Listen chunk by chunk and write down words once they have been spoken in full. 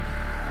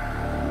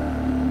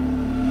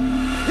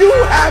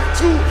have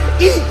to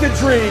eat the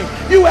dream.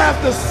 You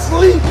have to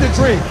sleep the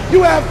dream.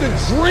 You have to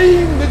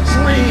dream the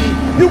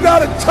dream. You got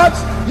to touch.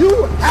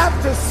 You have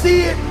to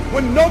see it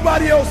when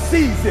nobody else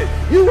sees it.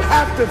 You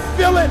have to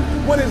feel it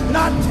when it's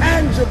not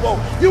tangible.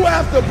 You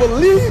have to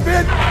believe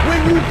it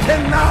when you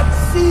cannot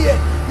see it.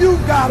 You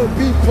got to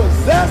be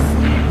possessed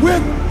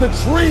with the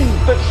dream.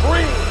 The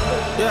dream.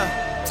 Yeah.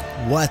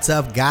 What's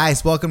up,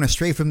 guys? Welcome to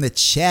Straight from the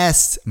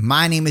Chest.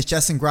 My name is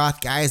Justin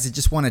Groth. Guys, I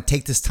just want to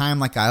take this time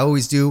like I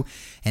always do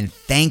and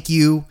thank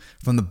you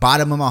from the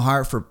bottom of my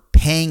heart for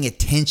paying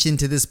attention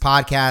to this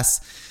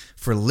podcast,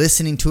 for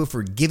listening to it,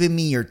 for giving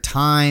me your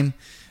time.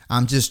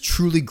 I'm just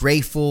truly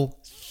grateful.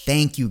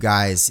 Thank you,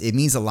 guys. It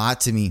means a lot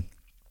to me.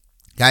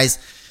 Guys,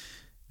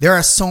 there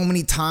are so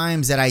many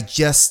times that I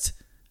just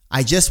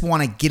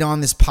want to get on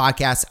this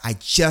podcast. I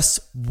just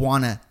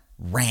want to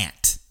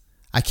rant.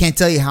 I can't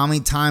tell you how many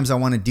times I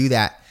want to do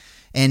that.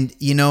 And,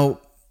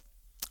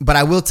 but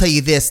I will tell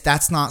you this,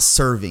 that's not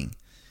serving.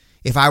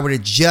 If I were to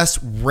just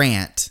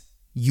rant,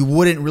 you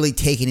wouldn't really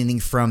take anything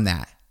from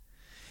that.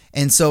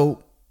 And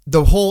so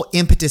the whole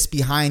impetus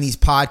behind these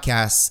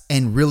podcasts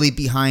and really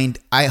behind,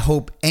 I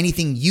hope,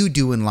 anything you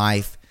do in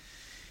life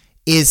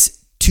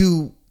is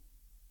to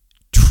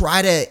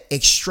try to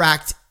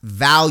extract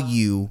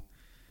value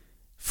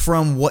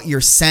from what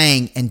you're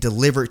saying and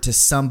deliver it to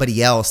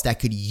somebody else that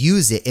could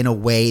use it in a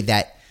way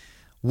that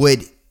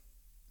would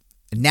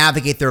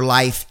navigate their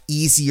life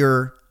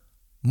easier,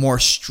 more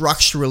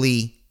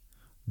structurally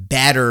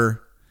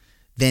better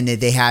than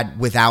they had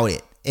without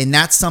it. And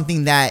that's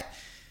something that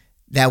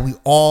we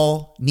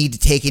all need to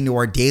take into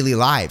our daily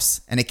lives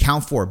and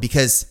account for,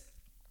 because,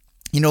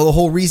 the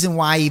whole reason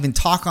why I even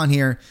talk on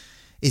here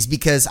is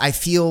because I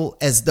feel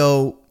as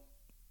though,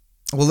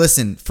 well,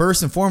 listen,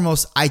 first and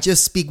foremost, I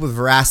just speak with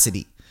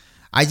veracity.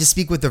 I just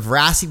speak with the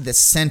veracity that's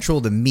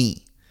central to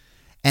me.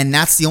 And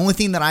that's the only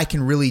thing that I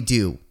can really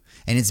do.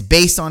 And it's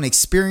based on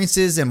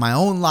experiences in my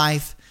own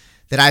life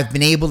that I've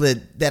been able to,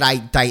 that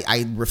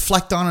I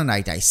reflect on and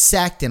I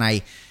dissect and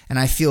I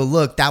feel,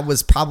 look, that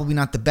was probably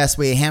not the best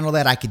way to handle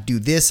that. I could do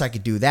this, I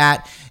could do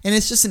that. And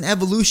it's just an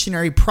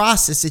evolutionary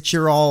process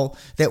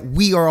that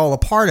we are all a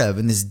part of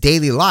in this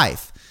daily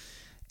life.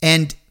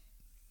 And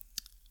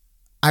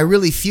I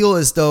really feel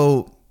as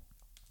though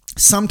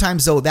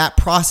sometimes, though, that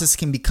process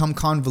can become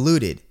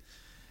convoluted.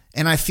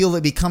 And I feel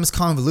it becomes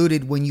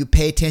convoluted when you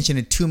pay attention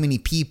to too many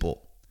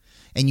people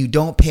and you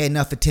don't pay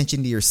enough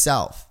attention to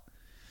yourself.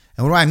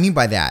 And what do I mean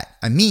by that?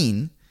 I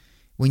mean,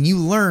 when you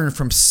learn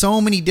from so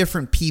many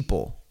different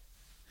people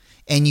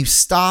and you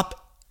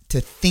stop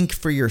to think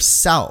for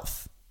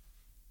yourself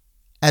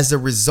as a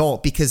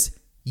result, because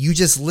you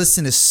just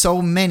listen to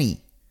so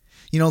many.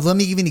 Let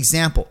me give you an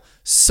example.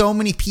 So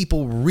many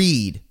people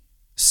read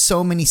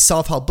so many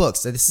self-help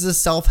books. This is a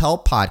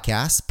self-help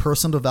podcast,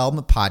 personal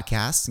development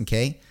podcast,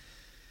 okay?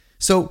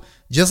 So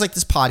just like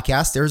this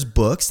podcast, there's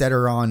books that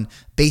are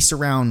based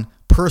around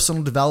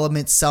personal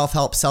development,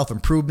 self-help,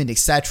 self-improvement,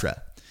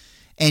 etc.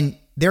 And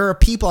there are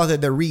people out there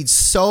that read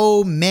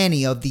so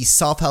many of these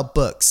self-help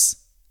books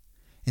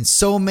and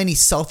so many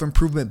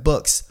self-improvement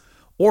books,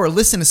 or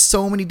listen to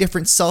so many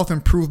different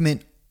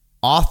self-improvement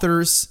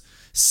authors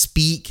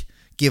speak,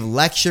 give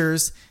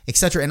lectures,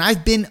 etc. And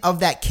I've been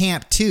of that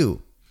camp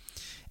too.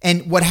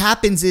 And what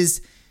happens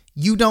is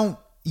you don't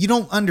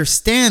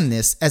understand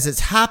this as it's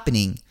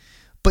happening,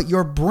 but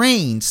your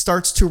brain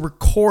starts to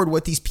record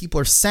what these people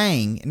are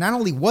saying, and not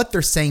only what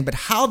they're saying, but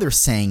how they're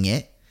saying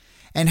it,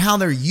 and how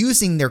they're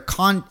using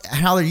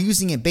how they're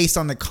using it based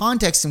on the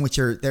context in which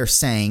they're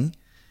saying,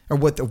 or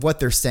what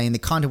they're saying, the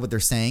content of what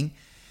they're saying,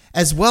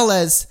 as well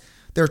as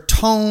their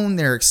tone,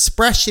 their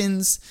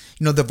expressions,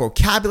 the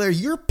vocabulary.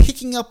 You're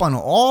picking up on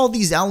all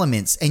these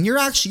elements, and your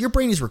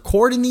brain is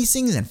recording these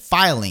things and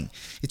filing.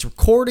 It's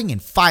recording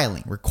and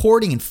filing,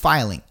 recording and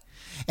filing.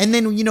 And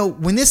then,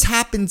 when this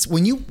happens,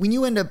 when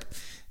you end up,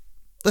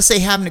 let's say,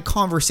 having a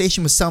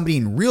conversation with somebody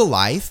in real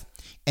life,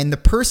 and the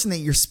person that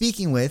you're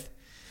speaking with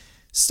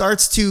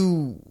starts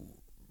to,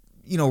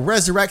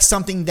 resurrect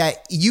something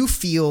that you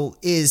feel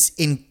is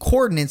in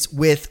coordinates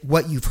with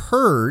what you've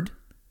heard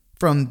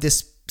from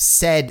this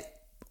said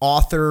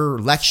author,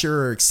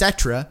 lecturer,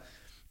 etc.,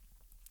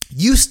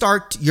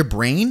 your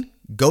brain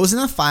goes in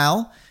a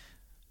file,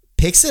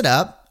 picks it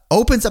up,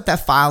 opens up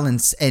that file,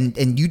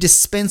 and you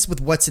dispense with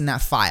what's in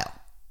that file.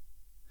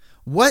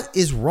 What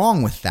is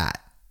wrong with that?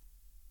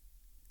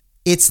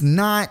 It's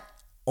not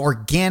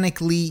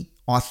organically,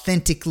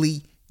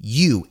 authentically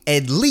you,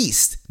 at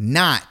least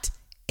not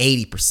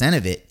 80%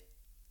 of it.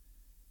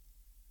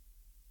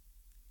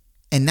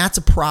 And that's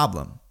a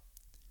problem.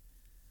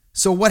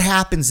 So what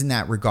happens in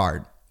that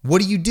regard?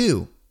 What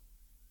do?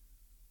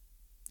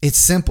 It's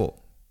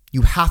simple.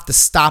 You have to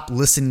stop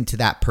listening to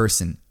that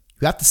person.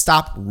 You have to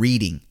stop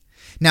reading.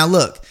 Now,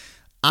 look,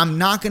 I'm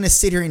not going to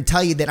sit here and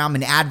tell you that I'm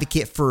an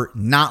advocate for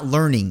not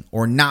learning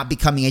or not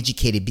becoming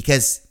educated,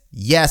 because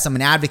yes, I'm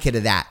an advocate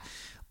of that.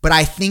 But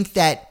I think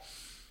that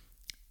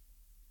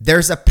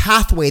there's a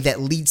pathway that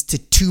leads to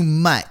too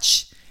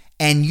much,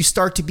 and you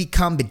start to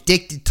become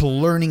addicted to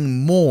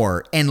learning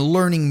more.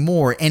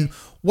 And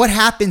what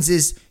happens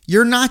is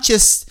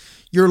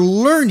you're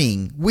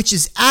learning, which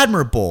is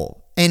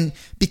admirable. And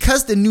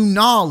because the new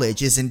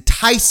knowledge is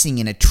enticing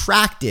and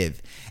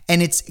attractive,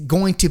 and it's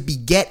going to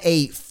beget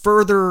a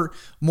further,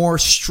 more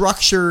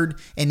structured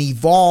and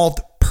evolved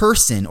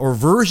person or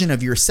version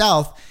of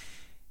yourself,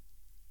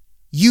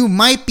 you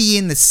might be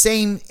in that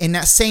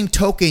same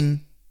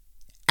token,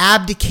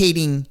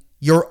 abdicating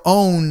your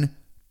own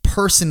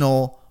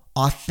personal,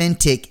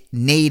 authentic,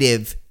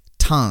 native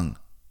tongue.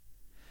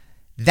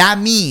 That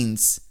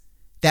means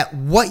that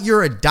what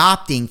you're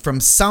adopting from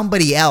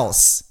somebody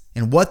else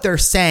and what they're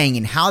saying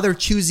and how they're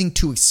choosing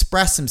to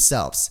express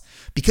themselves,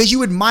 because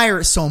you admire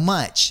it so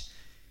much,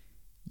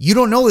 you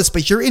don't know this,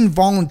 but you're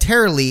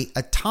involuntarily,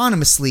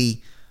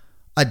 autonomously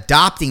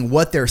adopting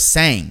what they're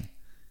saying.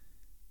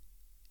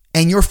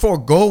 And you're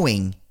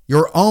foregoing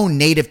your own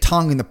native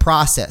tongue in the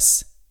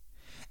process.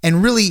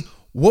 And really,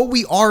 what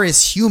we are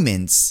as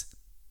humans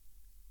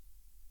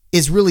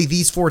is really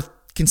these four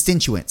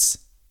constituents.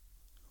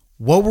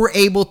 What we're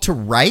able to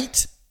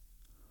write,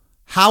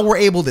 how we're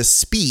able to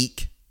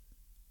speak,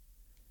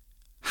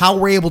 how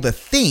we're able to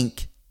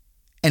think,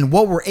 and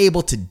what we're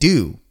able to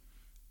do.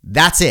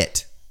 That's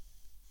it.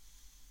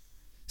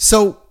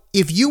 So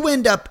if you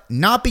end up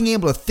not being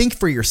able to think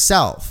for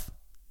yourself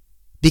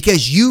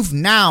because you've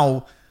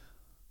now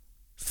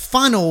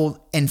funneled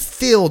and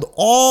filled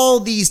all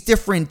these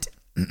different,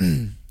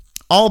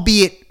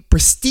 albeit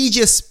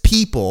prestigious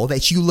people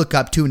that you look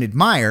up to and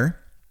admire,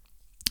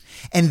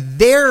 and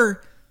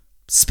their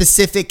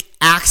specific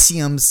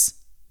axioms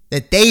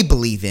that they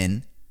believe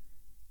in,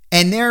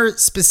 and their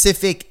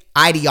specific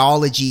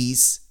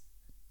ideologies,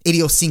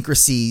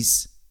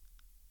 idiosyncrasies,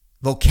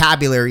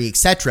 vocabulary,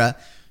 etc.,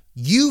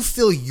 you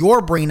fill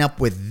your brain up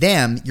with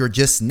them. You're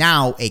just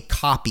now a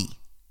copy.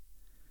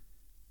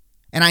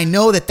 And I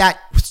know that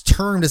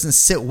term doesn't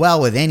sit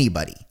well with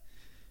anybody,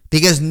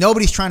 because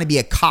nobody's trying to be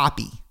a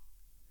copy.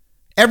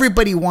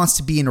 Everybody wants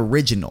to be an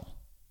original.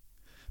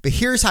 But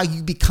here's how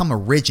you become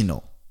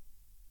original.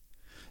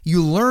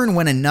 You learn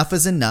when enough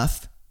is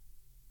enough,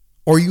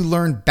 or you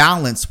learn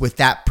balance with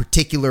that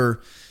particular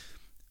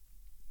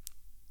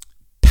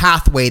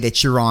pathway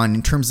that you're on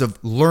in terms of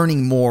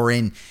learning more,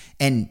 and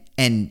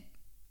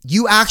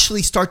you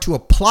actually start to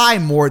apply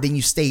more than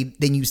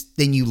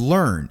you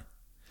learn.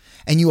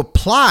 And you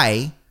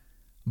apply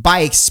by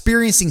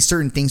experiencing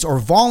certain things or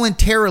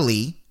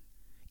voluntarily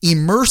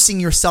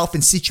immersing yourself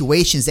in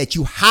situations that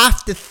you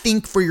have to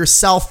think for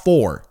yourself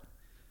for.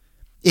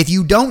 If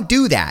you don't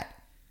do that,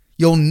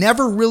 you'll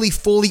never really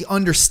fully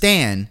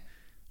understand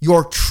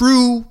your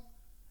true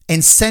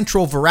and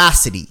central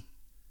veracity.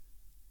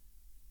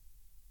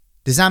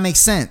 Does that make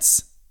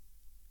sense?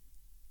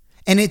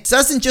 And it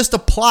doesn't just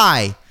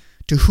apply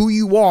to who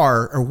you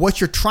are or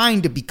what you're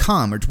trying to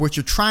become or what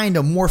you're trying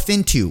to morph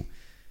into.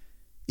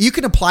 You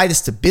can apply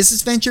this to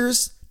business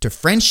ventures, to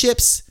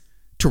friendships,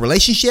 to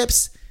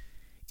relationships.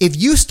 If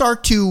you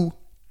start to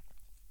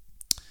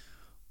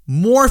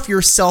morph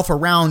yourself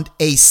around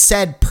a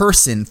said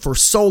person for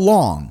so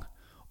long,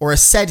 or a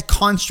said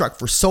construct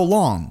for so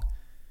long,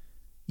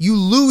 you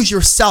lose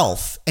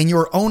yourself and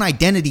your own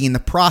identity in the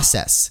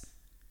process,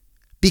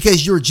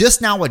 because you're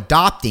just now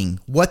adopting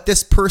what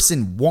this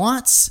person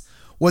wants,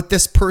 what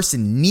this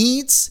person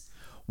needs,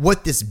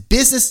 what this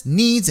business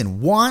needs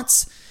and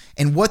wants,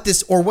 and what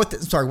this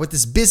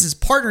business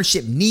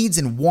partnership needs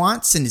and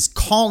wants and is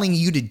calling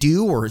you to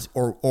do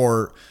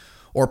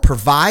or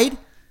provide.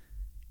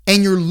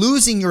 And you're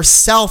losing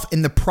yourself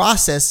in the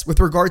process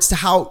with regards to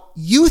how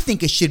you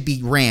think it should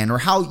be ran or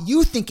how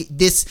you think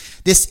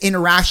this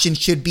interaction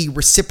should be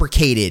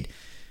reciprocated.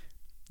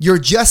 You're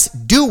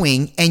just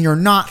doing, and you're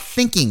not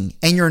thinking,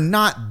 and you're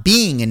not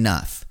being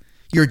enough.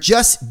 You're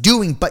just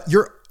doing, but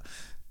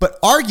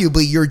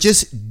arguably you're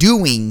just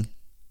doing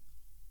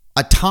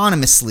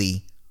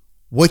autonomously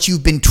what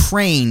you've been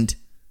trained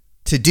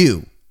to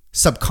do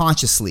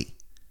subconsciously.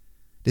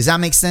 Does that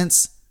make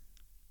sense?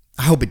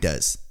 I hope it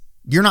does.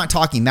 You're not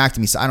talking back to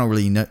me, so I don't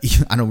really know.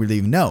 I don't really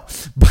even know,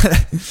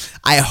 but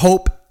I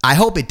hope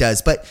it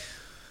does. But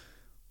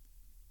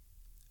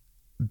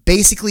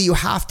basically, you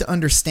have to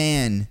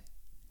understand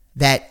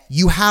that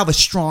you have a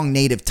strong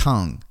native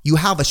tongue. You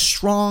have a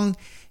strong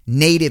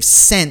native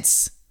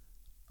sense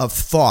of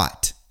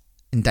thought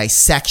and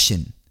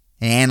dissection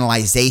and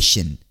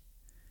analyzation,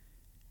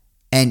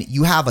 and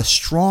you have a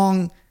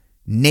strong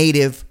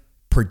native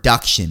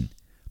production.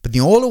 But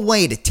the only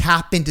way to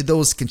tap into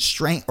those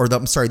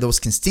those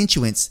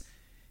constituents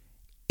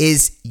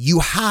is you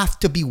have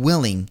to be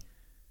willing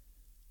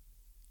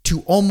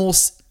to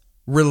almost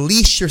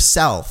release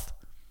yourself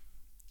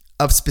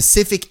of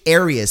specific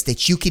areas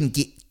that you can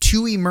get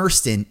too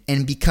immersed in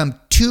and become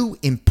too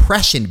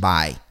impressioned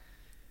by,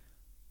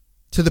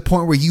 to the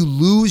point where you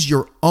lose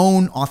your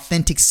own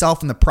authentic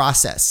self in the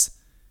process.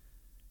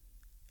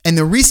 And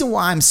the reason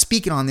why I'm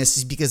speaking on this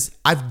is because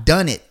I've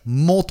done it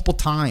multiple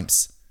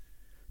times.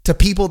 To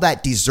people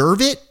that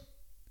deserve it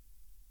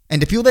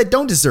and to people that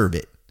don't deserve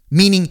it,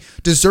 meaning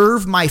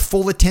deserve my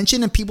full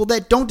attention and people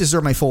that don't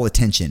deserve my full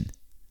attention.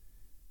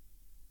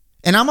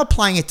 And I'm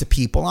applying it to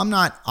people. I'm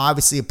not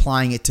obviously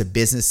applying it to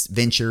business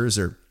ventures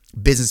or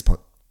business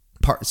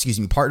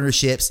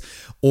partnerships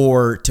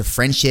or to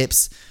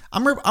friendships.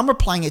 I'm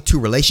applying it to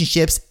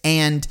relationships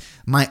and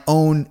my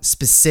own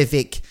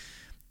specific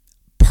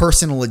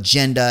personal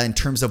agenda in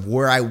terms of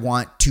what I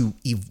want to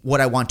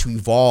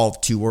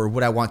evolve to or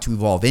what I want to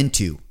evolve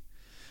into.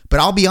 But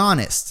I'll be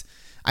honest,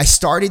 I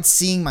started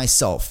seeing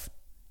myself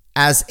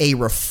as a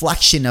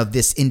reflection of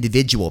this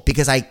individual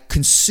because I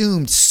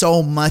consumed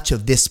so much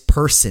of this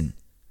person.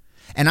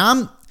 And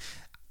I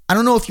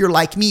don't know if you're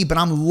like me, but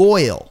I'm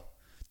loyal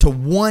to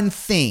one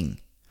thing.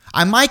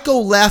 I might go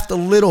left a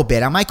little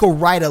bit, I might go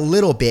right a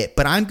little bit,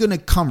 but I'm going to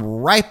come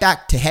right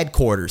back to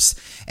headquarters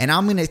and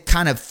I'm going to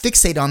kind of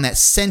fixate on that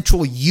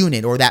central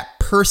unit or that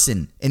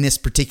person in this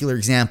particular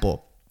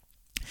example.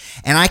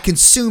 And I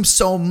consume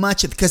so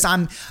much of it because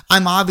I'm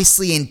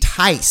obviously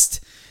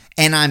enticed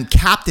and I'm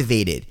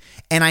captivated.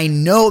 And I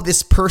know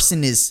this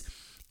person is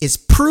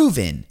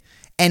proven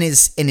and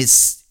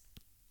is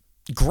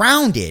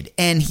grounded,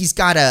 and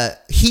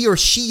he or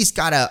she's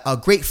got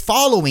a great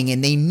following,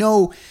 and they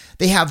know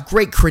they have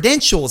great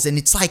credentials, and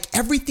it's like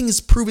everything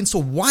is proven.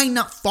 So why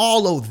not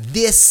follow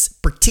this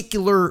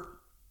particular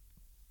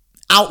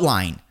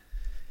outline?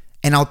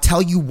 And I'll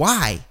tell you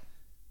why.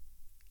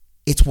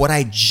 It's what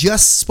I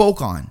just spoke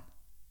on.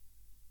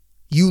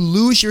 You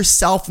lose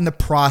yourself in the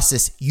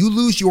process. You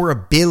lose your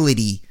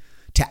ability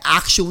to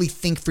actually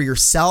think for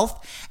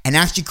yourself and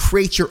actually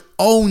create your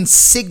own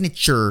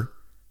signature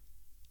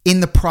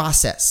in the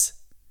process.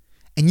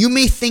 And you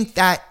may think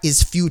that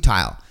is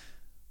futile,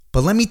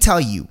 but let me tell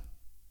you,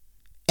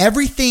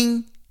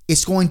 everything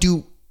is going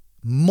to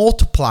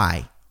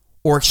multiply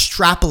or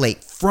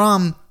extrapolate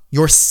from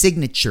your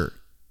signature.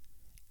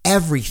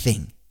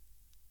 Everything.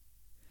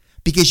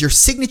 Because your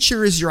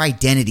signature is your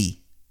identity.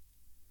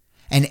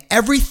 And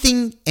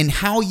everything and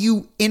how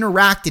you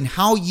interact and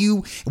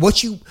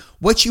what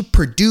you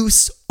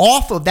produce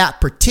off of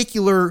that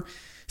particular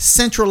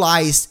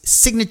centralized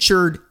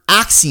signatured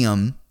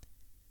axiom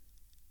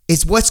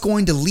is what's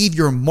going to leave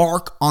your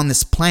mark on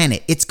this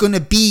planet. It's going to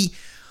be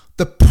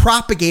the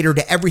propagator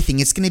to everything.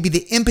 It's going to be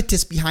the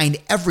impetus behind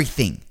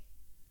everything.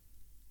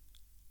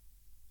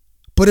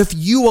 But if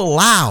you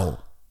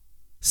allow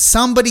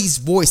somebody's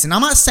voice, and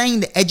I'm not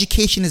saying that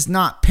education is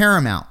not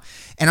paramount,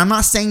 and I'm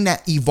not saying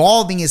that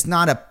evolving is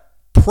not a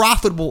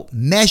profitable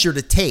measure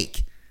to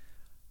take.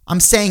 I'm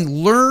saying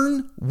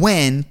learn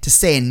when to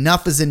say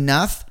enough is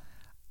enough.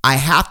 I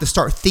have to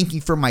start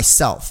thinking for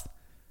myself.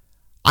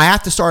 I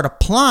have to start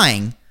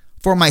applying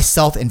for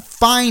myself and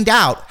find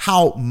out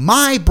how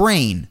my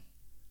brain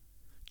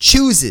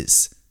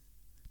chooses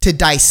to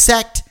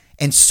dissect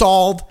and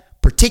solve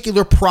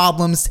particular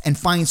problems and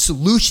find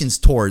solutions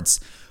towards.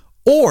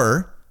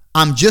 Or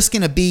I'm just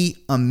going to be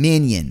a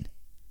minion.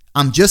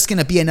 I'm just going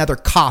to be another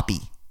copy.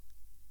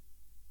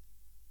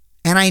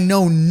 And I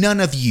know none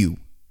of you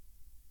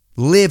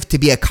live to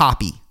be a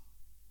copy.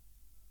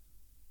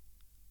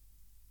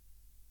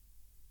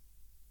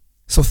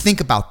 So think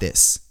about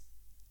this.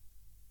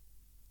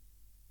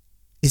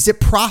 Is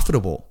it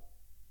profitable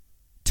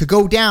to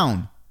go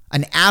down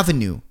an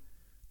avenue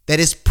that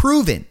is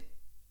proven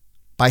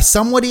by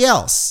somebody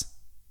else?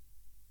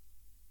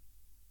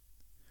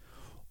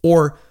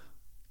 Or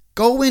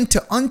go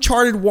into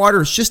uncharted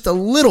waters just a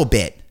little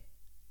bit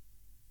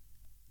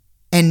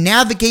and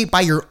navigate by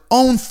your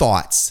own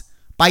thoughts,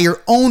 by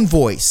your own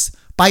voice,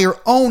 by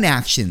your own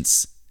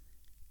actions,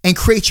 and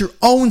create your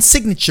own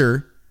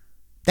signature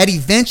that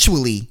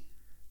eventually,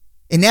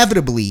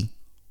 inevitably,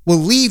 will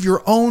leave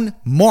your own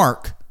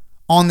mark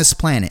on this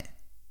planet?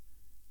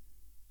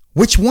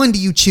 Which one do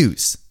you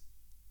choose?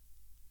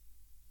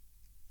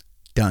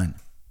 Done.